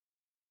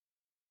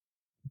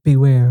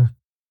Beware.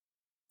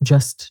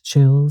 Just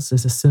Chills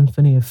is a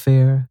symphony of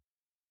fear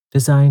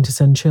designed to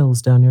send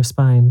chills down your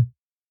spine.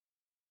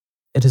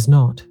 It is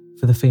not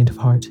for the faint of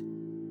heart.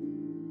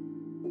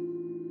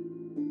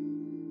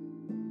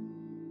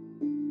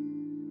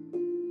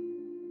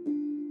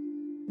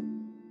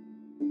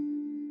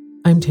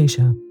 I'm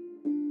Tasha,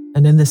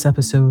 and in this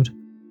episode,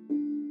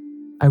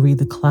 I read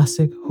the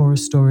classic horror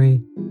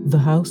story The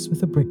House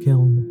with a Brick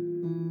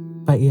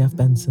Kiln by E F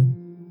Benson.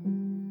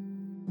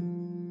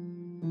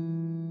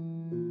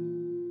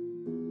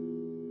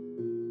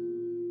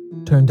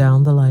 Turn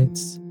down the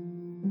lights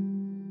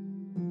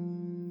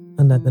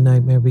and let the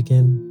nightmare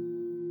begin.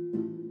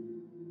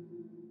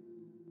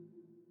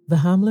 The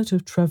hamlet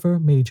of Trevor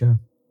Major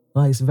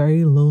lies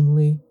very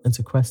lonely and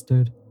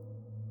sequestered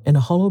in a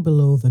hollow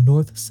below the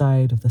north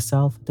side of the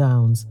South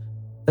Downs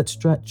that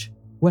stretch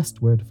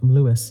westward from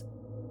Lewis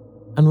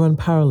and run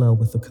parallel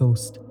with the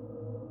coast.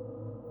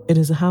 It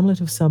is a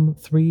hamlet of some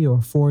 3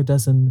 or 4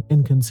 dozen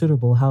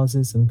inconsiderable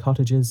houses and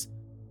cottages,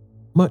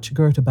 much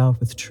girt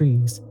about with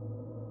trees,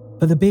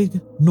 but the big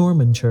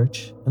Norman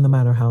church and the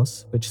manor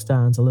house, which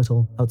stands a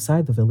little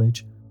outside the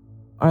village,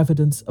 are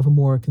evidence of a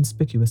more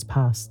conspicuous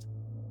past.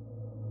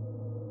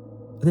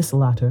 This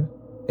latter,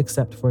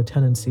 except for a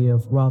tenancy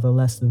of rather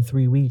less than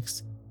 3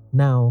 weeks,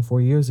 now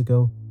 4 years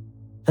ago,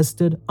 has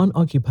stood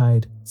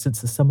unoccupied since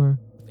the summer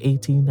of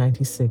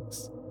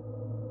 1896,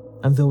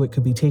 and though it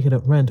could be taken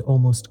at rent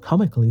almost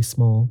comically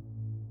small,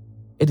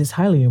 it is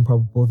highly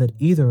improbable that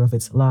either of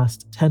its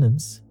last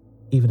tenants,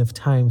 even if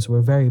times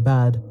were very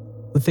bad,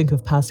 would think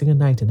of passing a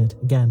night in it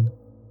again.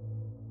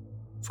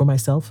 For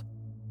myself,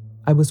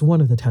 I was one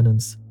of the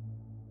tenants.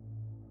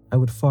 I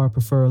would far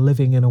prefer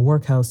living in a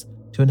workhouse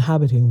to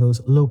inhabiting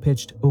those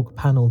low-pitched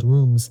oak-panelled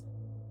rooms,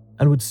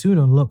 and would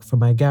sooner look from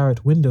my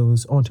garret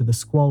windows onto the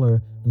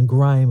squalor and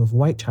grime of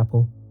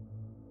Whitechapel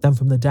than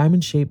from the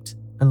diamond-shaped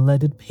and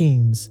leaded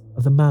panes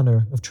of the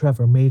manor of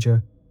Trevor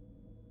Major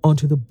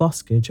onto the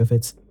boskage of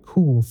its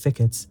cool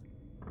thickets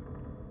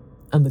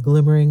and the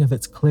glimmering of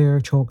its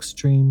clear chalk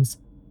streams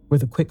where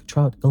the quick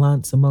trout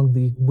glance among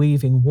the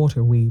waving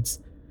water weeds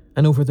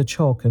and over the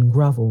chalk and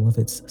gravel of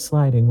its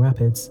sliding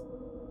rapids.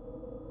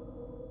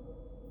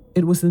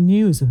 It was the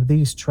news of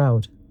these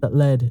trout that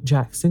led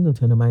Jack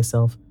Singleton and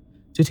myself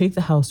to take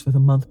the house for the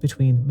month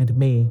between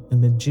mid-May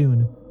and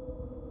mid-June,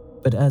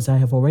 but as I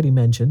have already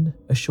mentioned,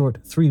 a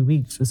short 3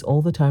 weeks was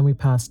all the time we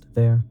passed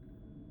there,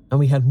 and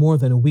we had more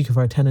than a week of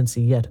our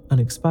tenancy yet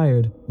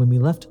unexpired when we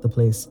left the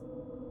place,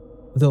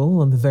 though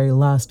on the very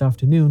last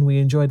afternoon we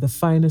enjoyed the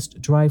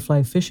finest dry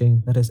fly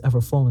fishing that has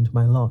ever fallen to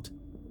my lot.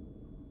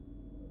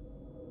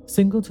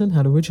 Singleton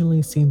had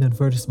originally seen the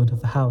advertisement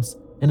of the house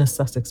in a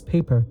Sussex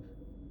paper,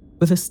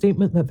 with a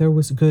statement that there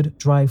was good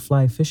dry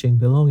fly fishing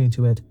belonging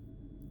to it,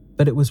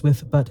 but it was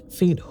with but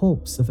faint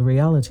hopes of the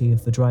reality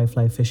of the dry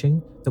fly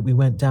fishing that we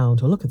went down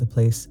to look at the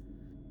place,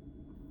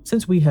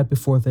 since we had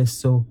before this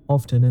so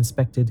often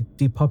inspected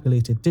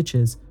depopulated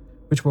ditches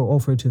which were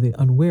offered to the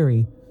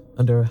unwary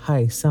under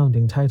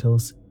high-sounding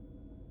titles.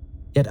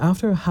 Yet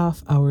after a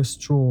half-hour's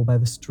stroll by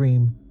the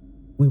stream,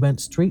 we went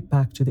straight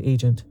back to the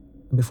agent,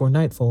 and before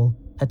nightfall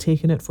had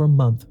taken it for a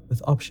month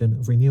with option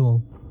of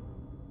renewal.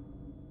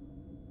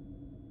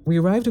 We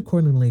arrived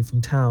accordingly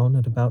from town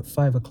at about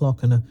 5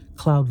 o'clock on a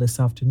cloudless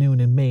afternoon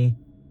in May,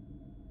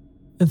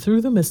 and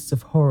through the mists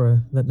of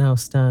horror that now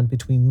stand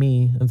between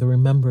me and the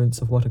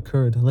remembrance of what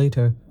occurred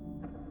later,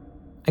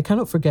 I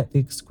cannot forget the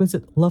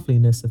exquisite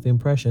loveliness of the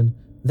impression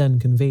then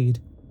conveyed.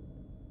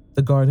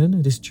 The garden,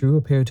 it is true,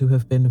 appeared to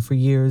have been for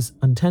years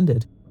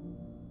untended.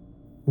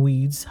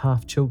 Weeds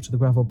half choked the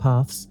gravel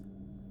paths,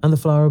 and the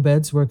flower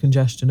beds were a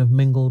congestion of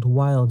mingled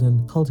wild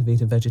and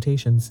cultivated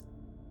vegetations.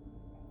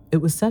 It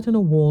was set in a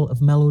wall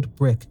of mellowed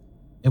brick,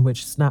 in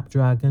which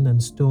snapdragon and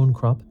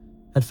stonecrop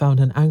had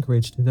found an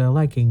anchorage to their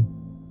liking,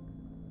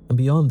 and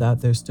beyond that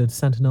there stood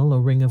sentinel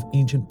a ring of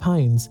ancient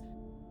pines,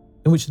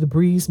 in which the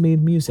breeze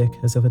made music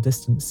as of a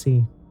distant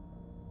sea.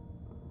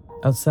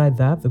 Outside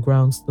that, the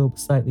ground sloped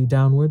slightly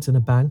downwards in a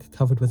bank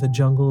covered with a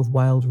jungle of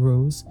wild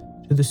rose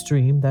to the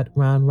stream that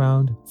ran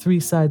round 3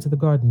 sides of the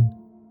garden,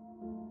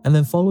 and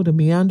then followed a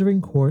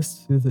meandering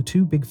course through the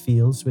 2 big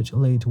fields which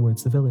lay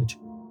towards the village.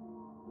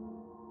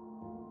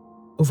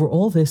 Over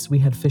all this we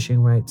had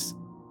fishing rights.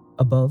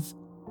 Above,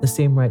 the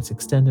same rights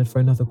extended for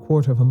another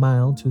 1/4 of a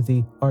mile to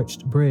the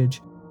arched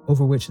bridge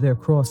over which there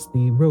crossed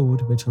the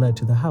road which led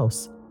to the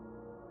house.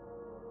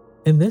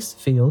 In this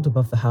field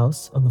above the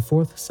house, on the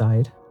 4th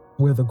side,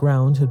 where the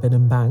ground had been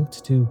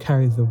embanked to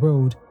carry the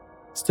road,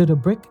 stood a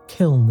brick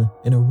kiln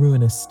in a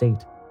ruinous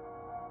state.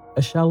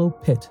 A shallow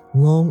pit,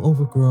 long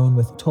overgrown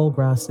with tall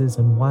grasses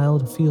and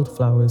wild field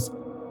flowers,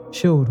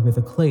 showed where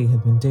the clay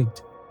had been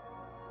digged.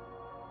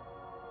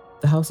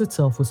 The house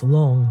itself was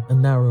long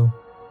and narrow.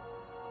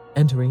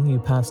 Entering, you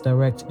passed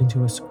direct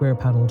into a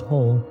square-panelled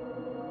hall,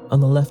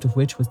 on the left of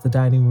which was the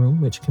dining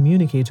room, which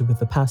communicated with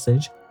the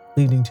passage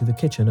leading to the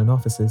kitchen and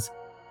offices.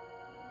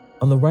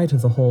 On the right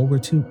of the hall were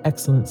 2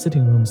 excellent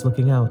sitting rooms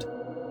looking out,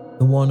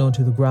 the one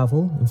onto the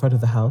gravel in front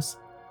of the house,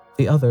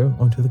 the other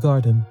onto the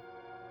garden.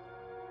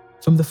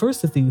 From the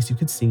first of these you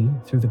could see,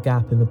 through the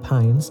gap in the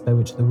pines by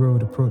which the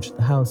road approached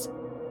the house,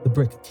 the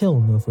brick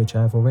kiln of which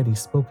I have already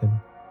spoken.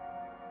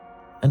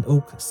 An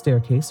oak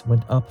staircase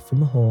went up from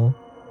the hall,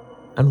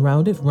 and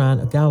round it ran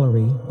a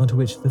gallery onto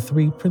which the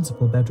 3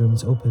 principal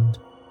bedrooms opened.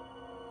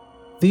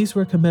 These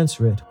were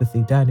commensurate with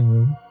the dining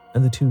room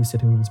and the 2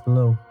 sitting rooms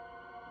below.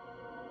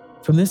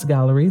 From this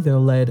gallery there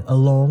led a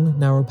long,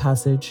 narrow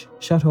passage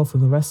shut off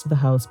from the rest of the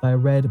house by a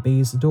red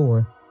baize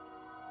door,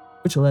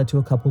 which led to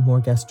a couple more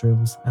guest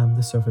rooms and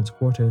the servants'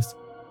 quarters.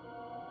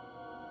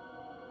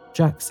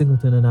 Jack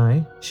Singleton and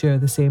I share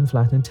the same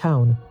flat in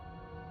town,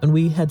 and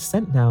we had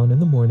sent down in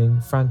the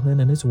morning Franklin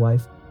and his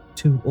wife,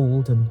 2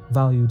 old and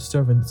valued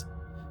servants,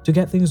 to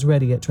get things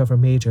ready at Trevor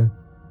Major,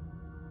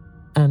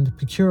 and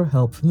procure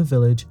help from the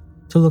village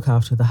to look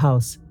after the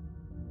house.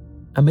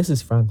 And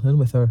Mrs. Franklin,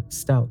 with her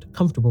stout,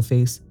 comfortable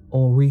face,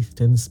 all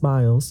wreathed in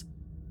smiles,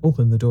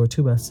 opened the door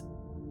to us.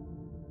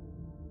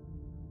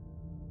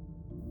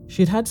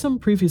 She had had some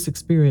previous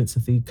experience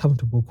of the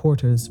comfortable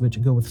quarters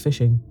which go with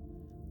fishing,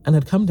 and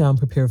had come down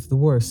prepared for the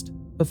worst,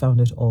 but found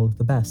it all of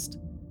the best.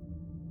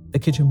 The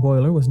kitchen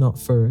boiler was not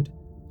furred,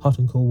 hot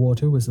and cold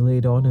water was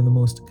laid on in the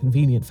most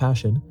convenient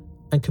fashion,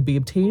 and could be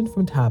obtained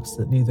from taps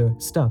that neither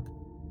stuck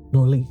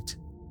nor leaked.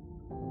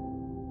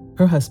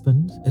 Her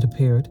husband, it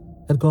appeared,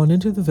 had gone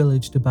into the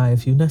village to buy a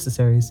few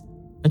necessaries,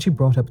 and she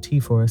brought up tea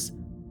for us,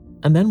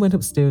 and then went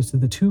upstairs to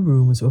the 2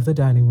 rooms of the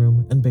dining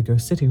room and bigger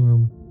sitting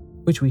room,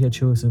 which we had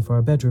chosen for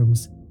our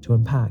bedrooms, to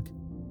unpack.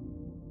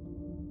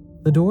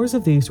 The doors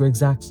of these were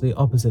exactly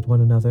opposite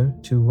one another,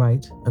 to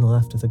right and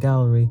left of the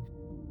gallery,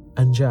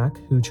 and Jack,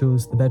 who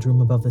chose the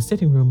bedroom above the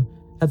sitting room,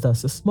 had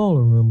thus a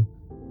smaller room,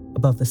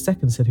 above the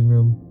second sitting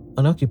room,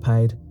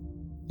 unoccupied,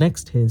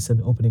 next his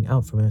and opening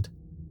out from it.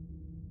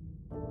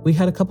 We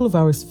had a couple of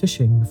hours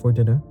fishing before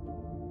dinner,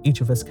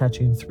 each of us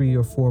catching 3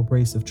 or 4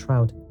 brace of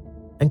trout,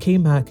 and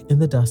came back in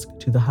the dusk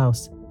to the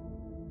house.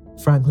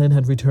 Franklin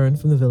had returned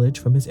from the village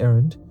from his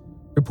errand,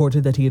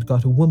 reported that he had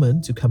got a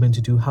woman to come in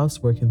to do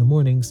housework in the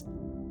mornings,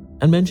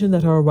 and mentioned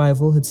that our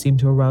arrival had seemed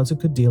to arouse a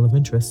good deal of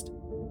interest.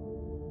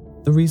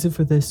 The reason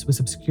for this was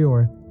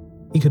obscure.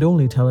 He could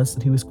only tell us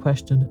that he was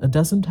questioned a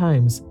dozen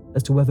times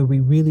as to whether we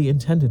really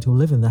intended to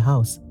live in the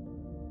house,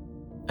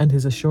 and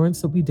his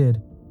assurance that we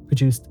did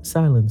produced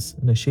silence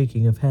and a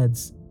shaking of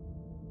heads.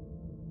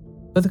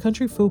 But the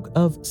country folk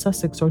of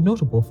Sussex are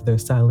notable for their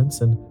silence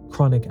and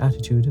chronic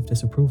attitude of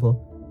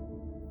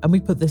disapproval, and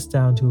we put this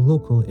down to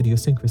local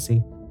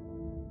idiosyncrasy.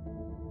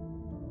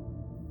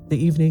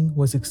 The evening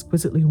was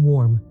exquisitely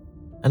warm,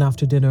 and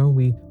after dinner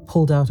we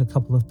pulled out a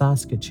couple of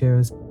basket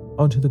chairs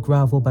onto the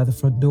gravel by the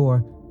front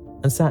door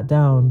and sat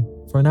down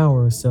for an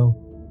hour or so,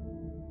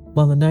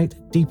 while the night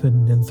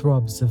deepened in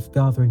throbs of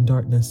gathering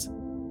darkness.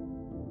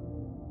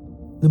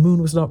 The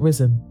moon was not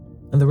risen,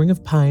 and the ring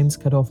of pines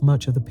cut off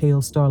much of the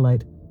pale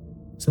starlight,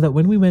 so that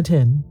when we went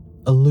in,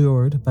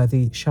 allured by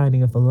the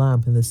shining of the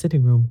lamp in the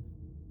sitting room,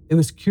 it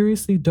was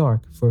curiously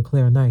dark for a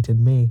clear night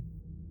in May.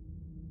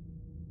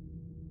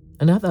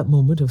 And at that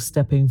moment of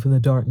stepping from the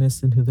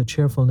darkness into the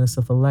cheerfulness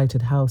of the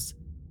lighted house,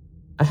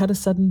 I had a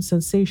sudden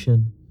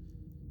sensation,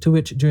 to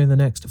which during the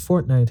next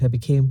fortnight I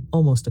became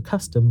almost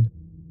accustomed,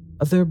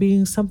 of there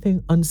being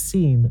something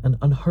unseen and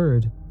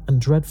unheard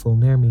and dreadful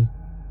near me.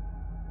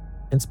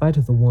 In spite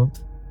of the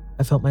warmth,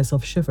 I felt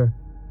myself shiver,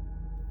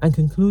 and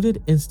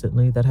concluded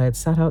instantly that I had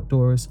sat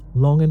outdoors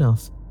long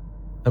enough,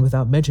 and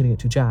without mentioning it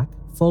to Jack,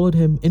 followed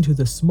him into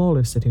the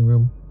smaller sitting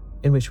room,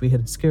 in which we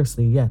had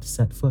scarcely yet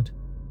set foot.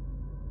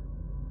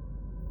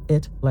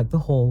 It, like the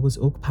hall, was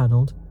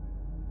oak-panelled,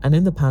 and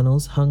in the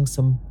panels hung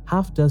some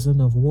half-dozen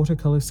of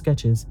watercolour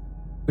sketches,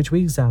 which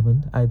we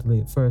examined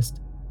idly at first,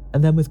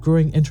 and then with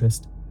growing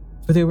interest,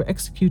 for they were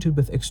executed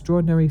with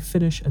extraordinary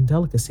finish and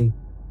delicacy,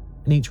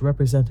 and each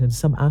represented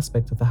some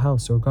aspect of the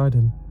house or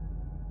garden.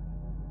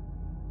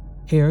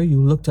 Here you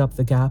looked up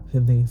the gap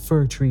in the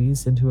fir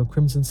trees into a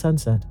crimson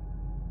sunset.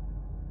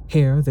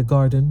 Here the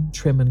garden,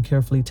 trim and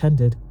carefully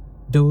tended,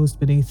 dozed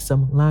beneath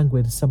some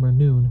languid summer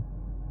noon.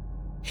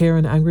 Here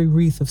an angry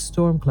wreath of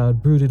storm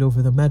cloud brooded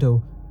over the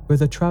meadow where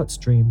the trout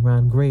stream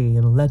ran grey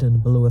and leaden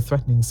below a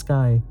threatening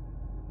sky,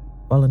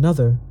 while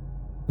another,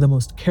 the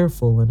most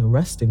careful and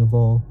arresting of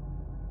all,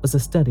 was a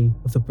study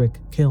of the brick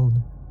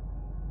kiln.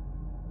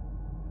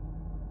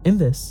 In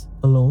this,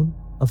 alone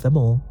of them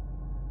all,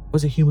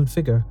 was a human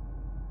figure,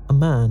 a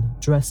man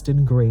dressed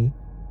in grey,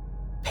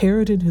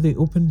 peered into the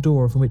open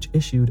door from which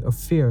issued a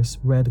fierce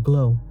red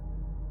glow.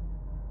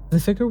 The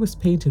figure was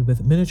painted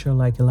with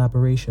miniature-like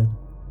elaboration.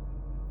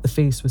 The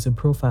face was in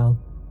profile,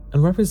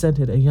 and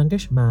represented a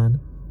youngish man,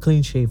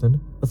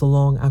 clean-shaven, with a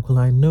long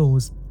aquiline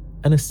nose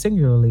and a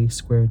singularly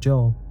square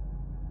jaw.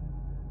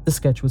 The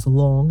sketch was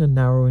long and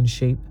narrow in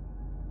shape,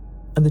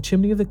 and the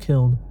chimney of the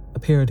kiln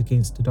appeared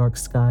against a dark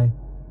sky.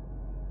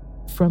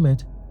 From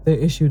it there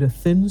issued a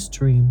thin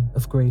stream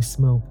of grey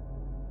smoke.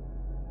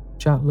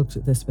 Jack looked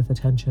at this with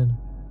attention.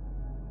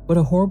 "What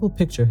a horrible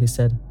picture," he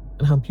said,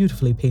 "and how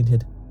beautifully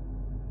painted.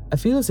 I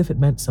feel as if it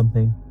meant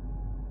something,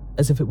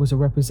 as if it was a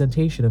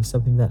representation of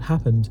something that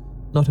happened,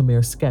 not a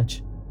mere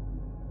sketch.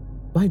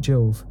 By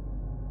Jove,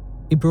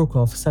 He broke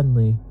off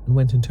suddenly and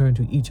went and turned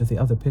to each of the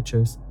other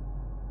pictures.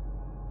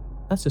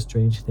 "That's a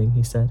strange thing,"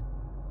 he said.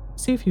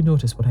 "See if you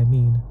notice what I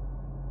mean."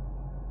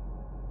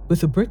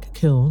 With the brick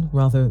kiln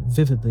rather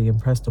vividly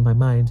impressed on my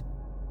mind,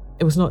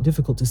 it was not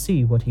difficult to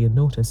see what he had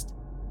noticed.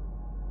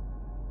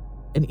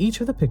 In each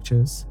of the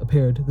pictures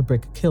appeared the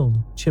brick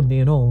kiln, chimney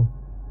and all,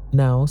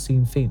 now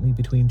seen faintly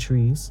between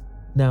trees,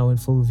 now in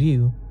full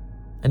view,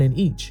 and in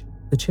each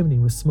the chimney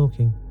was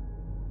smoking.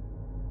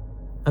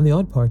 "And the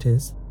odd part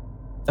is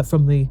that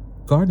from the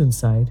garden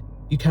side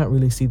you can't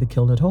really see the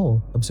kiln at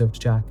all,"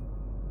 observed Jack.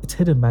 "It's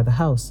hidden by the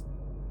house,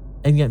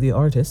 and yet the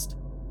artist,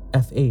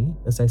 F.A.,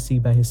 as I see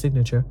by his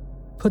signature,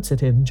 puts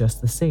it in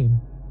just the same."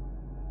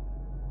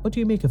 "What do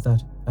you make of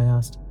that?" I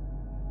asked.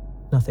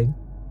 "Nothing.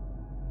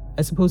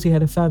 I suppose he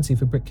had a fancy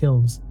for brick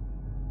kilns.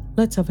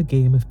 Let's have a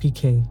game of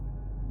piquet."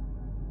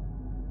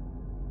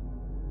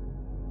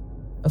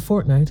 A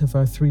fortnight of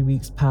our 3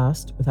 weeks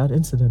passed without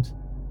incident,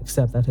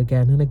 except that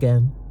again and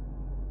again,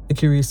 the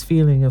curious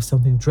feeling of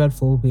something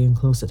dreadful being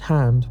close at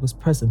hand was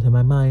present in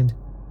my mind.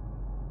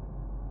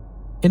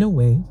 In a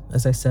way,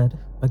 as I said,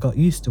 I got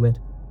used to it,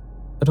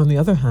 but on the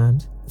other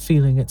hand, the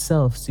feeling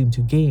itself seemed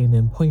to gain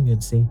in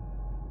poignancy.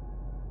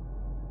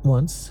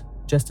 Once,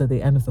 just at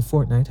the end of the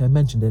fortnight, I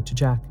mentioned it to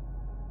Jack.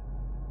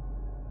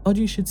 "Odd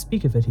you should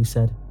speak of it," he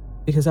said,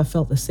 "because I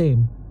felt the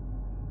same.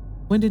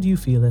 When did you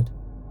feel it?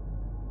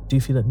 Do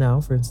you feel it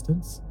now, for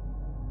instance?"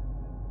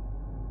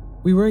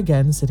 We were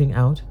again sitting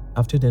out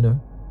after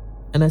dinner,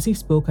 and as he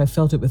spoke I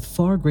felt it with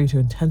far greater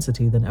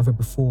intensity than ever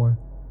before.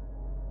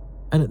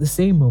 And at the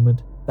same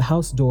moment, the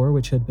house door,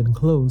 which had been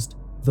closed,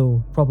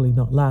 though probably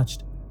not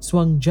latched,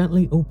 swung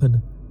gently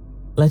open,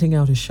 letting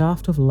out a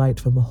shaft of light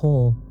from the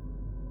hall,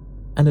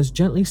 and as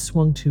gently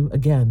swung to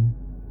again,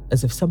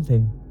 as if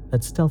something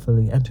had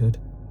stealthily entered.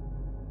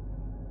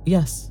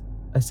 "Yes,"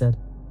 I said.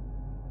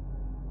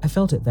 "I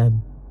felt it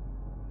then.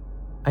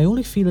 I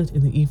only feel it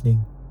in the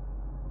evening.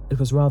 It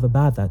was rather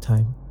bad that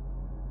time."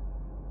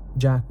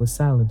 Jack was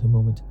silent a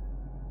moment.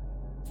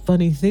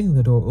 "Funny thing,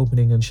 the door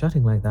opening and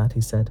shutting like that,"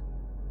 he said.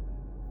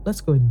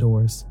 "Let's go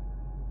indoors."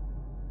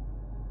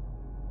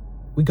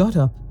 We got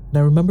up, and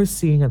I remember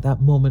seeing at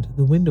that moment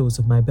the windows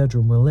of my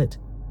bedroom were lit.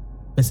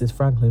 Mrs.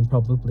 Franklin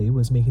probably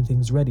was making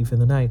things ready for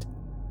the night.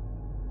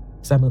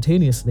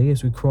 Simultaneously,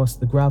 as we crossed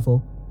the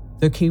gravel,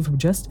 there came from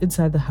just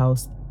inside the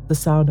house the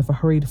sound of a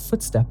hurried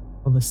footstep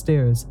on the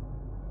stairs,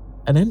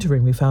 and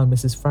entering we found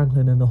Mrs.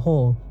 Franklin in the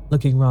hall,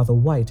 looking rather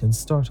white and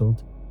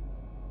startled.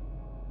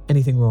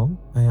 "Anything wrong?"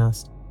 I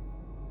asked.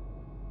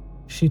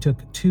 She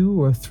took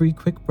 2 or 3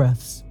 quick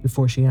breaths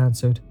before she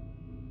answered.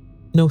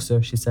 "No,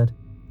 sir," she said.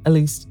 "At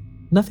least,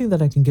 nothing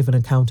that I can give an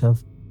account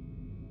of.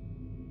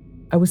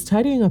 I was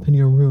tidying up in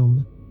your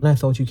room, and I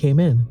thought you came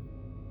in,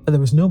 but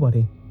there was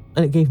nobody,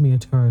 and it gave me a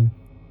turn.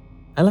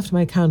 I left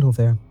my candle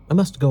there. I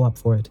must go up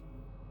for it."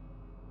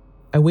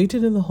 I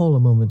waited in the hall a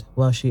moment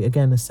while she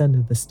again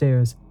ascended the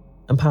stairs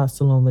and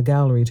passed along the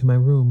gallery to my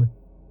room.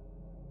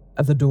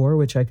 At the door,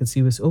 which I could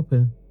see was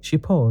open, she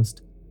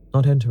paused,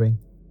 not entering.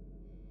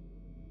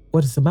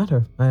 "What is the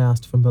matter?" I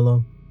asked from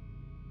below.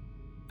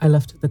 "I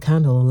left the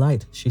candle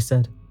alight," she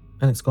said,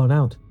 "and it's gone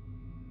out."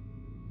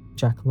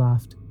 Jack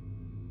laughed.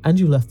 "And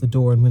you left the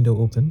door and window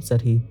open,"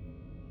 said he.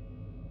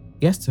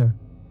 "Yes, sir,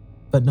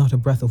 but not a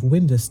breath of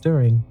wind is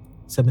stirring,"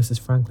 said Mrs.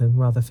 Franklin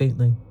rather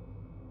faintly.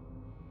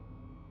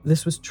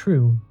 This was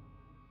true,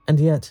 and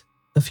yet,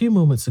 a few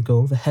moments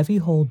ago, the heavy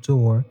hall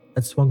door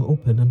had swung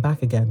open and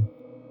back again.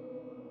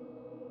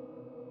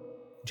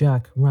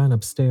 Jack ran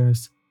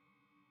upstairs.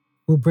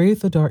 "We'll brave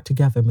the dark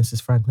together, Mrs.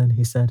 Franklin,"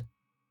 he said.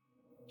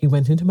 He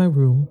went into my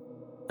room,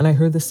 and I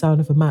heard the sound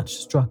of a match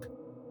struck.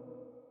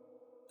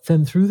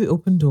 Then through the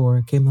open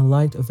door came the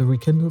light of the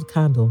rekindled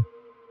candle,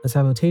 and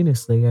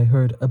simultaneously I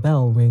heard a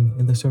bell ring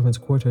in the servants'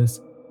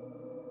 quarters.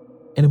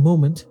 In a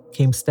moment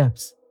came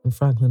steps, and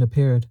Franklin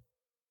appeared.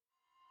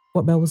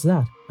 "What bell was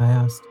that?" I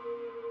asked.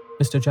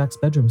 "Mr. Jack's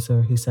bedroom,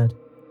 sir," he said.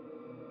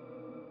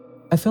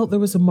 I felt there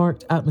was a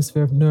marked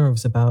atmosphere of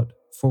nerves about,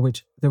 for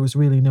which there was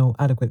really no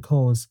adequate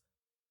cause.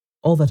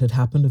 All that had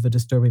happened of a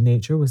disturbing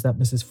nature was that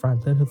Mrs.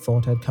 Franklin had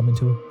thought I had come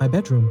into my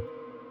bedroom,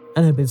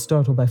 and had been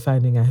startled by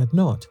finding I had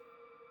not.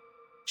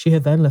 She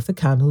had then left the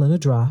candle in a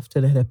draught,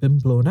 and it had been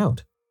blown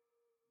out.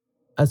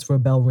 As for a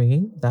bell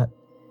ringing, that,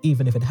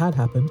 even if it had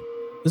happened,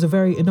 was a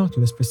very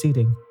innocuous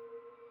proceeding.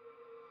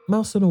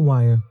 "Mouse on a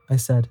wire," I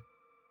said.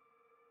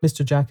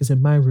 "Mr. Jack is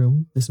in my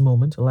room this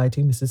moment,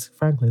 lighting Mrs.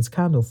 Franklin's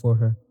candle for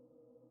her."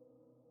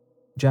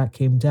 Jack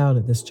came down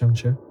at this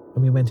juncture,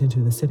 and we went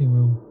into the sitting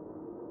room.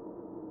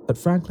 But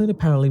Franklin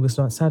apparently was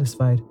not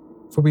satisfied,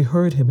 for we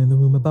heard him in the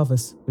room above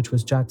us, which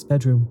was Jack's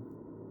bedroom,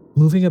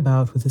 moving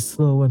about with a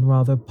slow and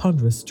rather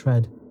ponderous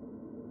tread.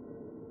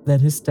 Then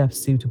his steps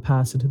seemed to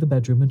pass into the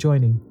bedroom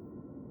adjoining,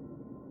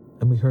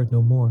 and we heard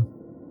no more.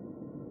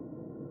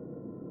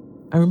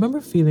 I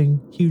remember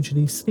feeling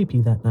hugely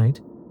sleepy that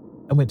night,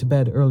 and went to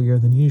bed earlier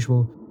than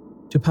usual,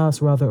 to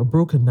pass rather a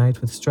broken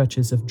night with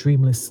stretches of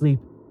dreamless sleep,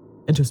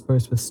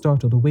 interspersed with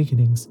startled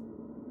awakenings,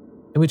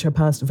 in which I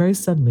passed very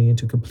suddenly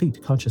into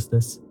complete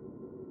consciousness.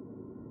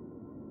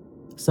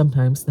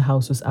 Sometimes the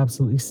house was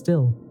absolutely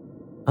still,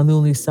 and the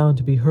only sound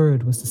to be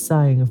heard was the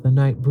sighing of the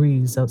night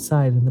breeze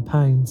outside in the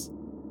pines.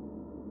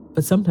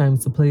 But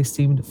sometimes the place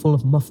seemed full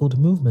of muffled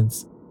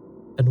movements,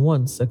 and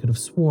once I could have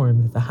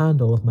sworn that the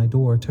handle of my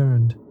door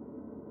turned.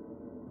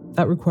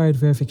 That required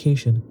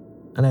verification,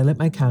 and I lit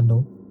my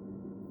candle,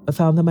 but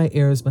found that my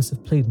ears must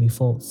have played me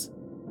false.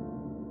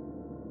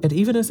 And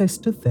even as I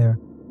stood there,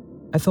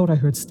 I thought I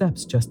heard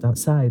steps just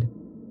outside,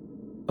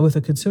 and with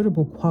a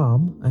considerable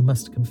qualm, I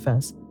must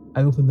confess,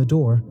 I opened the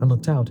door and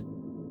looked out.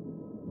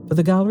 But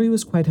the gallery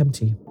was quite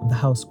empty and the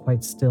house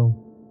quite still.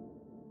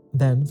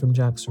 Then, from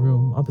Jack's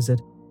room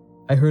opposite,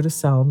 I heard a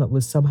sound that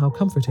was somehow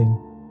comforting,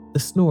 the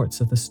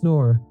snorts of the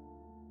snorer,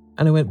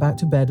 and I went back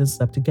to bed and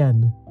slept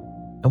again.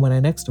 And when I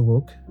next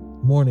awoke,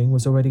 morning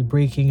was already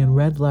breaking in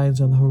red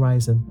lines on the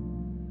horizon,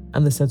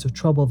 and the sense of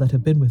trouble that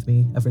had been with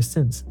me ever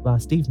since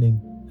last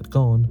evening had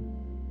gone.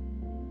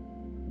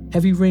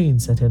 Heavy rain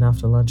set in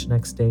after lunch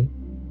next day,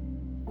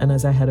 and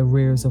as I had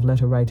arrears of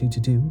letter writing to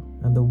do,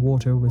 and the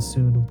water was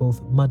soon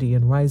both muddy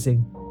and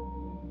rising,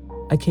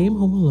 I came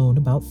home alone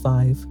about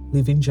 5,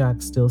 leaving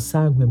Jack still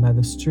sanguine by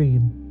the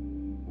stream,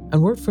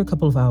 and worked for a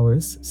couple of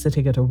hours,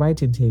 sitting at a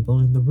writing table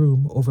in the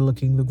room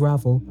overlooking the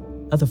gravel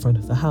at the front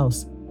of the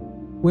house,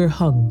 where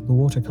hung the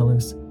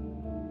watercolors.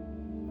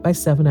 By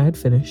 7 I had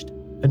finished,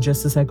 and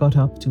just as I got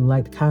up to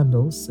light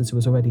candles, since it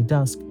was already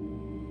dusk,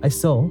 I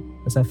saw,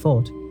 as I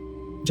thought,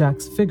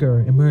 Jack's figure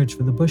emerge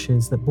from the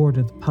bushes that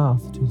bordered the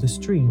path to the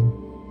stream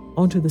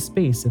onto the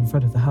space in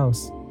front of the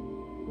house.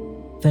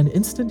 Then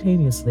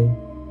instantaneously,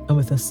 and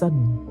with a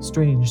sudden,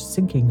 strange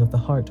sinking of the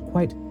heart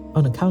quite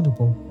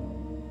unaccountable,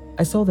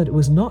 I saw that it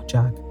was not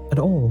Jack at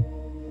all,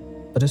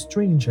 but a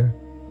stranger.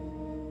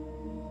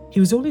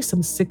 He was only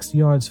some 6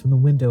 yards from the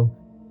window,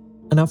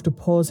 and after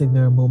pausing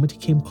there a moment, he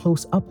came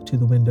close up to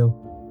the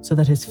window so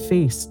that his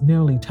face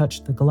nearly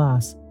touched the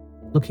glass,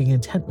 looking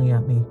intently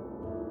at me.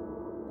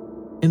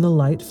 In the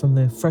light from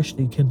the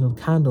freshly kindled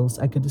candles,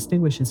 I could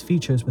distinguish his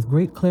features with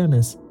great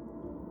clearness,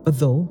 but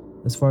though,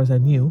 as far as I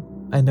knew,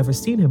 I had never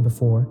seen him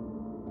before,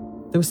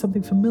 there was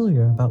something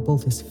familiar about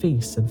both his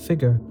face and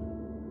figure.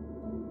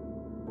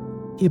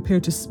 He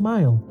appeared to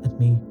smile at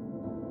me,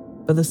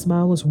 but the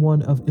smile was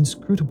one of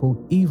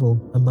inscrutable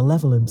evil and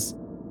malevolence,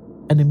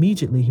 and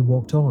immediately he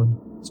walked on,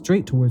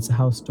 straight towards the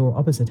house door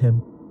opposite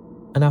him,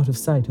 and out of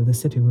sight of the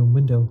sitting room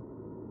window.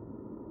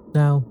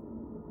 Now,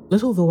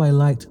 little though I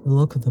liked the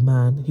look of the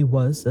man, he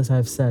was, as I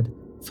have said,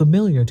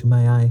 familiar to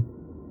my eye,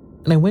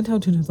 and I went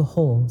out into the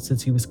hall,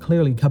 since he was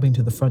clearly coming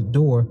to the front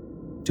door,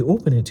 to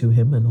open it to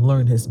him and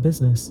learn his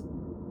business.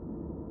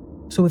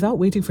 So without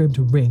waiting for him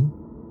to ring,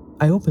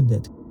 I opened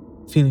it,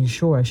 feeling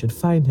sure I should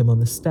find him on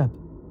the step.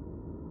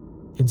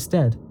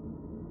 Instead,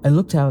 I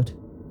looked out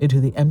into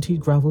the empty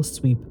gravel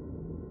sweep,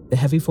 the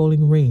heavy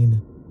falling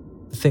rain,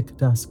 the thick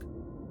dusk.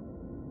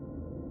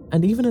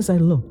 And even as I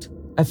looked,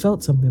 I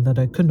felt something that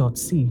I could not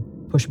see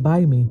push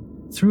by me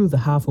through the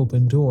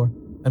half-open door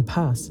and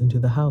pass into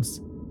the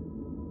house.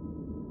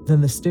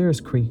 Then the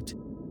stairs creaked,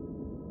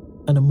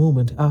 and a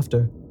moment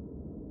after,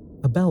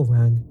 a bell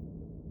rang.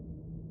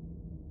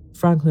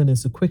 Franklin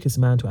is the quickest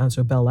man to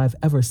answer a bell I've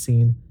ever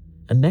seen,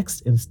 and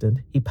next instant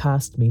he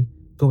passed me,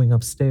 going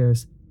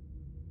upstairs.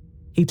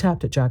 He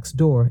tapped at Jack's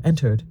door,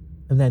 entered,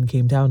 and then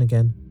came down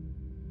again.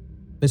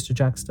 "Mr.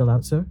 Jack still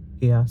out, sir?"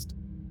 he asked.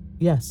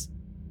 "Yes."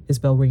 "His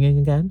bell ringing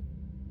again?"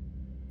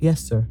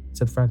 "Yes, sir,"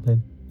 said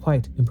Franklin,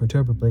 quite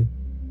imperturbably.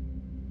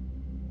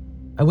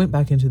 I went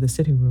back into the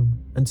sitting room,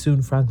 and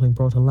soon Franklin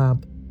brought a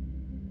lamp.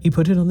 He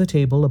put it on the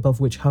table above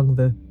which hung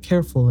the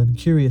careful and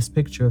curious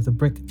picture of the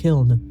brick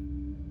kiln.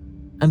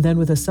 And then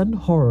with a sudden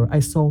horror, I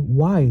saw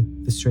why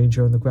the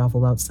stranger on the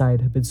gravel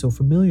outside had been so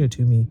familiar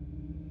to me.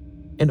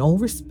 In all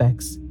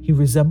respects, he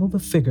resembled the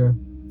figure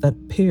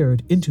that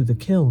peered into the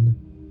kiln.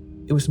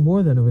 It was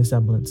more than a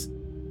resemblance,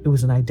 it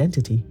was an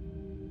identity.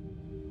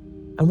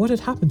 And what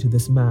had happened to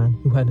this man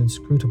who had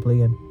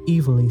inscrutably and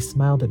evilly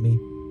smiled at me?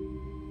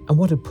 And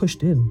what had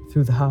pushed in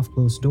through the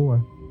half-closed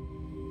door?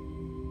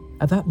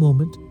 At that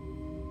moment,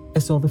 I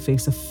saw the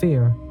face of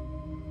fear.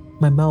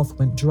 My mouth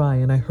went dry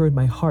and I heard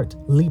my heart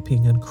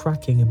leaping and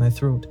cracking in my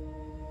throat.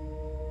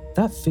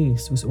 That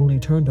face was only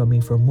turned on me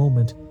for a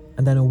moment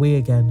and then away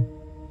again,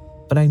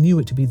 but I knew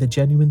it to be the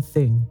genuine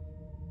thing.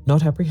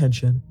 Not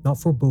apprehension, not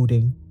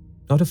foreboding,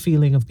 not a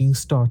feeling of being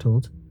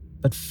startled,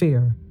 but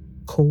fear,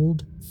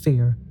 cold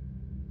fear.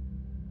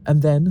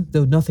 And then,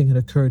 though nothing had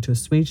occurred to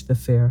assuage the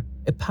fear,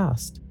 it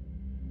passed,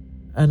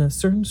 and a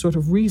certain sort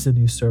of reason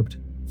usurped,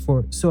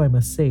 for so I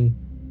must say,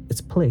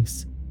 its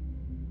place.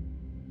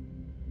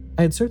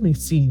 I had certainly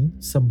seen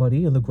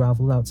somebody in the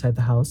gravel outside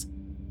the house.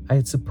 I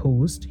had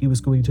supposed he was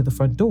going to the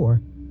front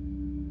door.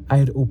 I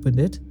had opened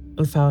it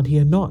and found he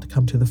had not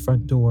come to the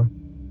front door.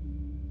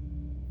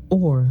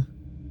 Or,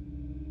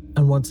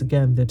 and once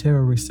again the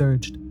terror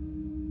resurged,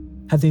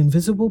 had the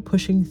invisible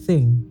pushing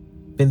thing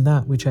been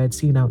that which I had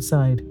seen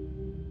outside?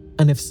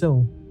 And if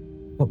so,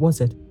 what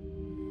was it?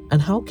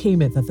 And how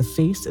came it that the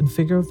face and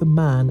figure of the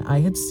man I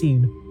had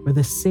seen were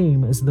the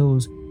same as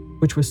those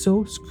which were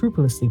so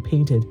scrupulously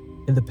painted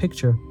in the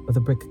picture of the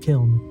brick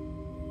kiln?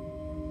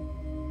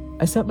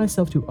 I set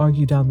myself to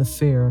argue down the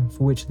fear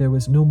for which there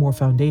was no more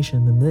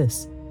foundation than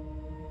this.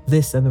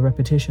 This and the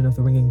repetition of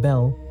the ringing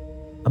bell,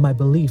 and my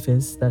belief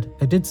is that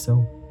I did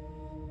so.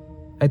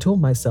 I told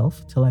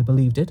myself, till I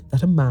believed it,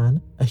 that a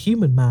man, a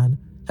human man,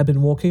 had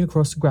been walking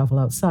across the gravel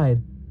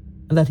outside,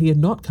 and that he had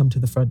not come to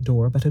the front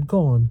door but had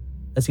gone,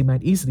 as he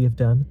might easily have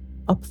done,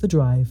 up the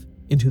drive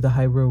into the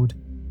high road.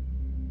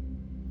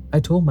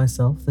 I told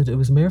myself that it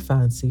was mere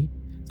fancy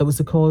that was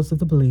the cause of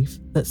the belief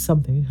that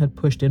something had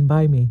pushed in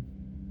by me,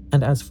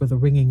 and as for the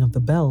ringing of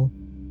the bell,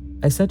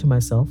 I said to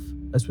myself,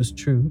 as was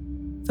true,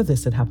 that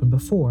this had happened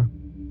before.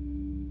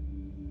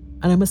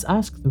 And I must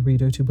ask the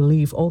reader to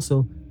believe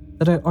also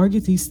that I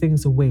argued these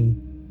things away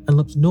and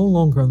looked no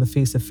longer on the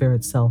face of fear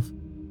itself.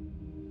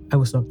 I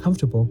was not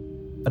comfortable,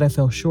 but I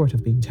fell short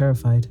of being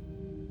terrified.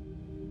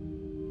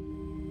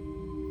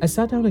 I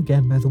sat down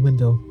again by the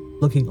window,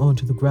 looking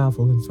onto the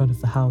gravel in front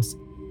of the house,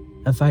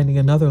 and finding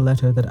another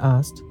letter that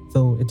asked,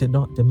 though it did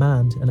not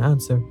demand, an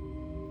answer,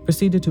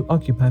 proceeded to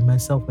occupy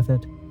myself with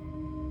it.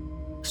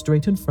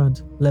 Straight in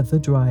front led the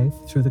drive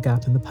through the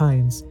gap in the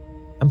pines,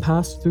 and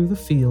passed through the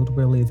field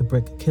where lay the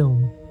brick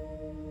kiln.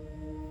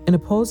 In a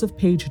pause of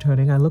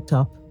page-turning, I looked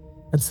up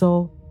and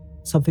saw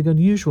something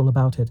unusual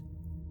about it.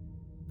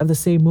 At the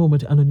same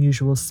moment, an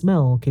unusual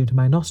smell came to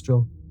my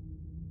nostril.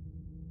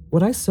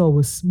 What I saw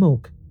was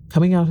smoke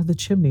coming out of the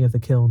chimney of the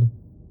kiln.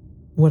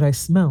 What I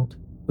smelt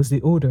was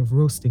the odor of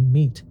roasting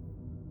meat.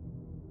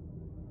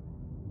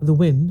 The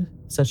wind,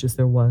 such as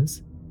there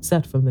was,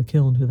 set from the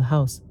kiln to the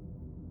house,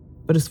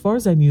 but as far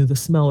as I knew, the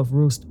smell of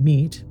roast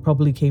meat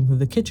probably came from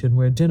the kitchen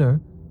where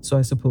dinner, so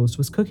I supposed,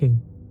 was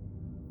cooking.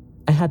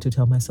 I had to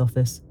tell myself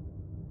this.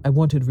 I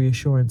wanted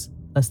reassurance,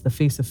 lest the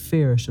face of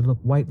fear should look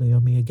whitely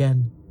on me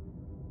again.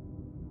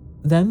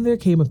 Then there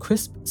came a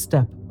crisp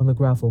step on the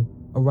gravel,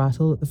 a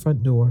rattle at the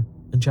front door,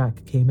 and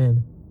Jack came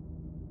in.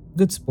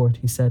 "Good sport,"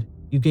 he said.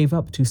 "You gave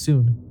up too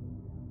soon."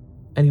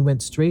 And he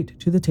went straight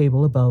to the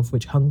table above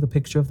which hung the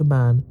picture of the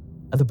man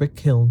at the brick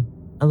kiln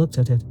and looked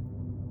at it.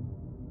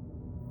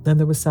 Then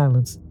there was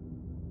silence.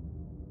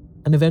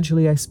 And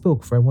eventually I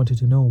spoke, for I wanted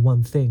to know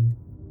one thing.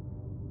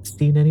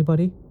 "Seen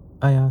anybody?"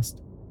 I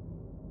asked.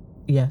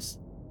 "Yes."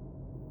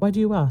 "Why do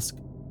you ask?"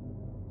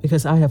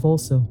 "Because I have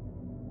also.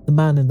 The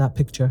man in that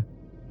picture."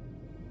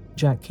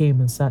 Jack came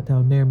and sat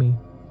down near me.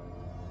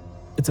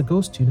 "It's a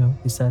ghost, you know,"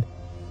 he said.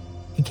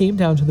 "He came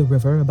down to the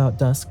river about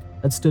dusk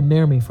and stood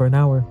near me for an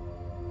hour.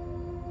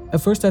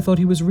 At first I thought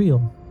he was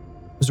real.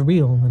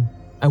 And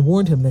I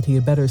warned him that he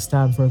had better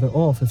stand further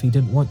off if he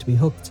didn't want to be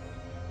hooked.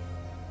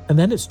 And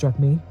then it struck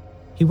me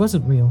he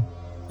wasn't real,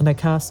 and I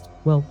cast,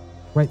 well,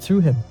 right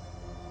through him.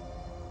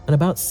 And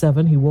about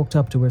 7 he walked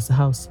up towards the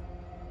house."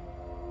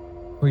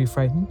 "Were you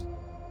frightened?"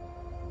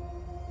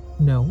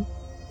 "No,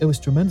 it was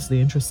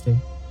tremendously interesting."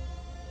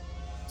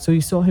 "So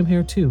you saw him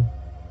here too?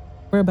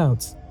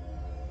 Whereabouts?"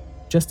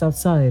 "Just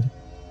outside.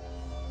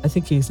 I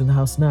think he is in the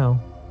house now."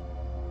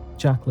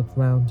 Jack looked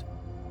round.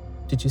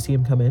 "Did you see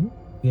him come in?"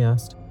 he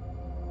asked.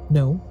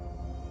 "No,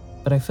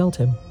 but I felt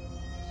him."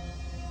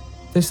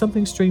 "There's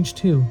something strange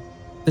too.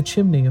 The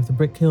chimney of the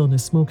brick kiln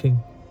is smoking."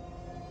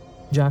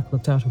 Jack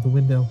looked out of the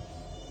window.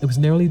 It was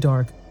nearly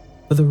dark,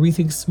 but the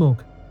wreathing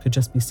smoke could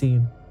just be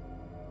seen.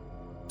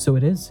 "So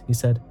it is," he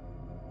said.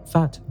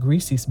 "Fat,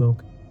 greasy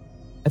smoke.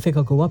 I think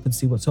I'll go up and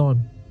see what's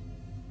on."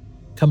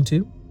 "Come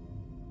too?"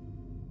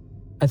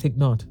 "I think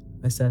not,"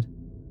 I said.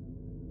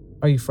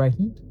 "Are you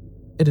frightened?"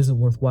 "It isn't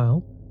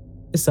worthwhile.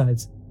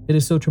 Besides, it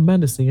is so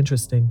tremendously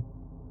interesting."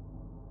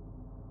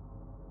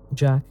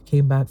 Jack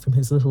came back from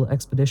his little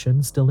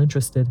expedition still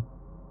interested.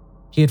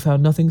 He had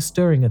found nothing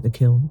stirring at the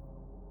kiln,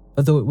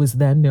 but though it was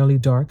then nearly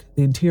dark,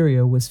 the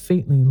interior was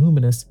faintly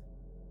luminous,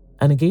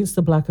 and against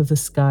the black of the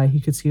sky he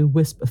could see a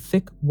wisp of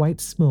thick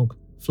white smoke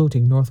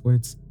floating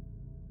northwards.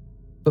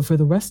 But for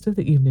the rest of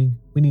the evening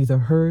we neither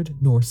heard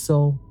nor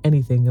saw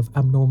anything of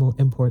abnormal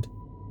import,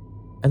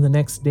 and the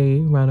next day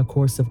ran a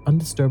course of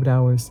undisturbed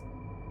hours.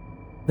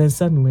 Then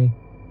suddenly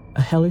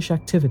a hellish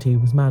activity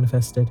was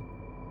manifested.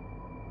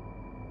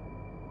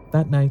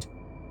 That night,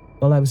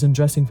 while I was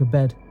undressing for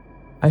bed,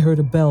 I heard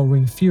a bell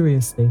ring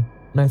furiously,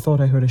 and I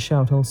thought I heard a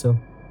shout also.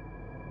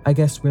 I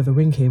guessed where the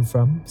ring came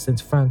from,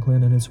 since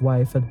Franklin and his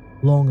wife had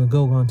long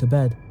ago gone to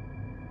bed,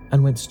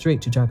 and went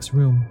straight to Jack's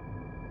room.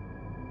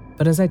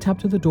 But as I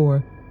tapped at the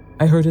door,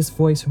 I heard his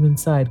voice from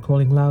inside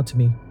calling loud to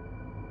me.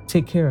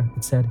 "Take care,"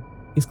 it said.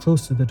 "He's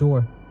close to the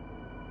door."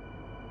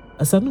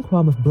 A sudden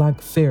qualm of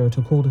blank fear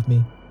took hold of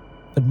me,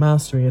 but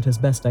mastering it as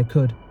best I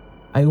could,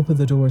 I opened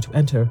the door to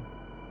enter,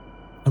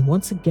 and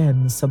once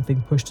again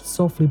something pushed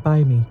softly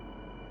by me,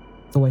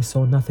 though I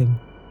saw nothing.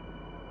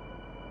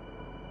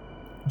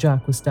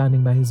 Jack was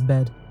standing by his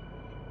bed.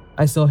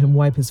 I saw him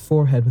wipe his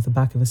forehead with the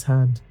back of his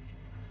hand.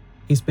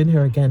 "He's been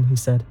here again," he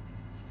said.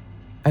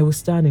 "I was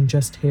standing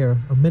just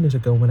here a minute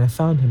ago when I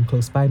found him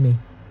close by me.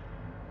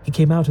 He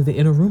came out of the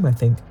inner room, I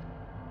think.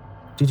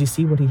 Did you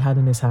see what he had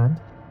in his hand?"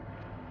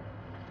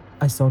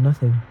 I saw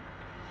nothing.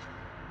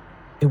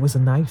 It was a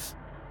knife,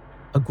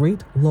 a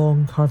great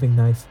long carving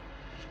knife.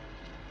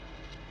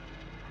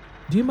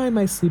 "Do you mind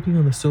my sleeping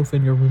on the sofa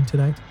in your room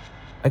tonight?"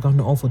 I got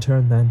an awful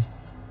turn then.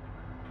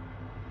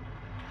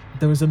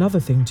 There was another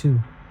thing too.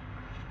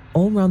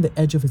 All round the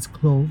edge of his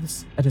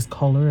clothes, at his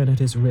collar and at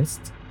his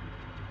wrists,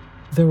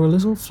 there were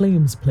little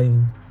flames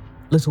playing,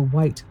 little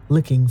white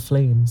licking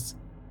flames.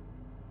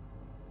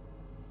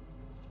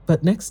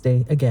 But next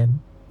day,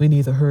 again, we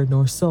neither heard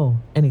nor saw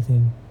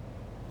anything,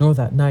 nor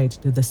that night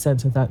did the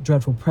sense of that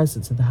dreadful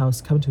presence in the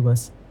house come to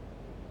us.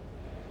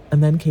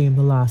 And then came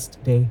the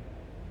last day.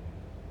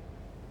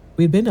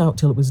 We had been out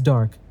till it was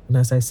dark, and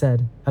as I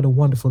said, had a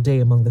wonderful day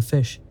among the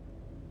fish.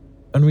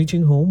 On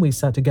reaching home, we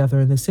sat together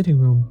in the sitting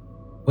room,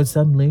 when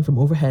suddenly from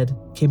overhead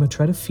came a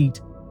tread of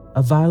feet,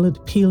 a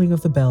violent pealing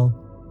of the bell,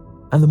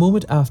 and the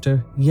moment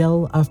after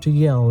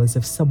yell as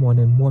if someone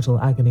in mortal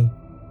agony.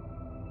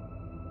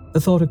 The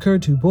thought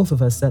occurred to both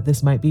of us that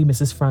this might be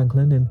Mrs.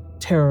 Franklin in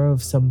terror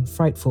of some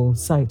frightful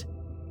sight,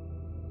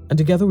 and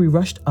together we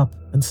rushed up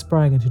and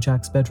sprang into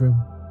Jack's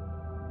bedroom.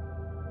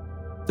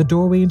 The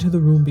doorway into the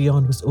room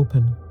beyond was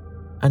open,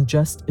 and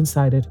just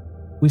inside it,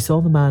 we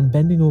saw the man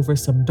bending over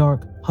some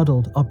dark,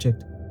 huddled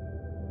object.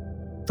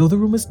 Though the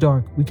room was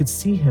dark, we could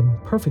see him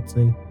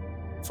perfectly,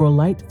 for a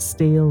light,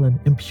 stale and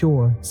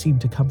impure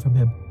seemed to come from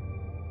him.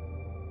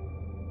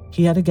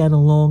 He had again a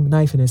long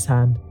knife in his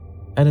hand,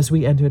 and as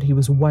we entered he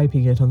was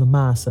wiping it on the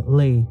mass that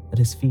lay at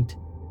his feet.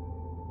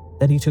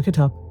 Then he took it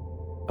up,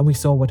 and we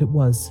saw what it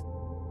was,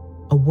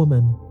 a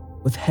woman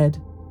with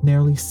head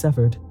nearly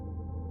severed.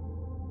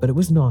 But it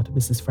was not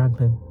Mrs.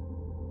 Franklin.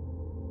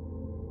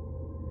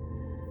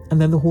 And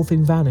then the whole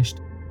thing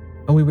vanished,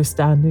 and we were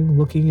standing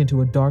looking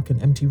into a dark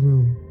and empty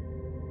room.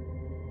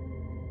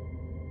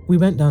 We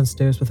went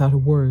downstairs without a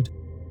word,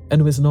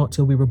 and it was not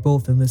till we were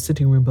both in the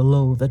sitting room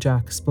below that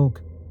Jack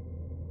spoke.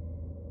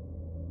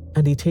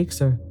 "And he takes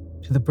her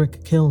to the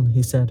brick kiln,"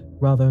 he said,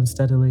 rather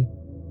unsteadily.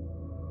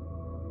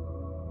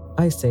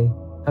 "I say,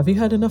 have you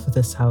had enough of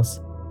this house?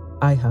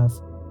 I have.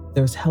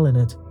 There's hell in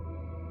it."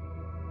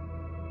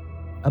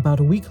 About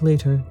a week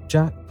later,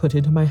 Jack put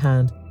into my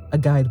hand a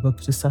guidebook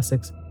to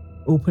Sussex,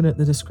 open at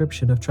the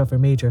description of Trevor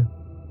Major,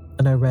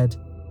 and I read,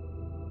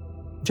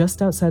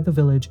 "Just outside the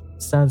village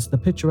stands the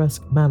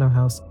picturesque manor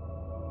house,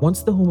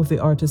 once the home of the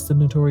artist and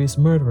notorious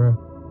murderer,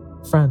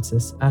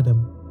 Francis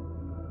Adam.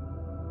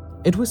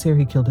 It was here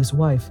he killed his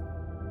wife,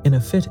 in a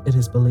fit, it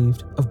is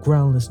believed, of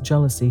groundless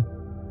jealousy,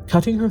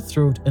 cutting her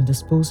throat and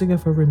disposing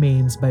of her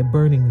remains by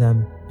burning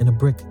them in a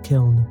brick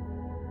kiln.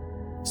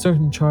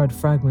 Certain charred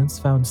fragments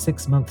found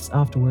 6 months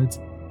afterwards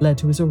led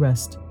to his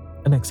arrest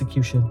and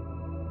execution.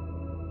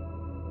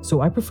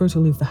 So I prefer to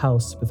leave the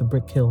house with the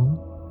brick kiln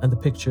and the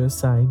picture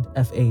signed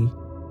F.A.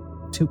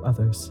 to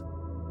others."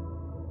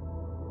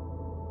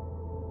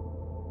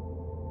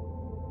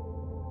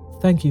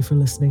 Thank you for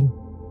listening.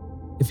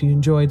 If you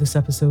enjoyed this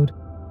episode,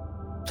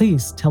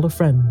 please tell a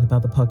friend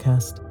about the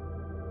podcast.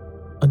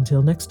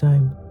 Until next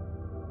time.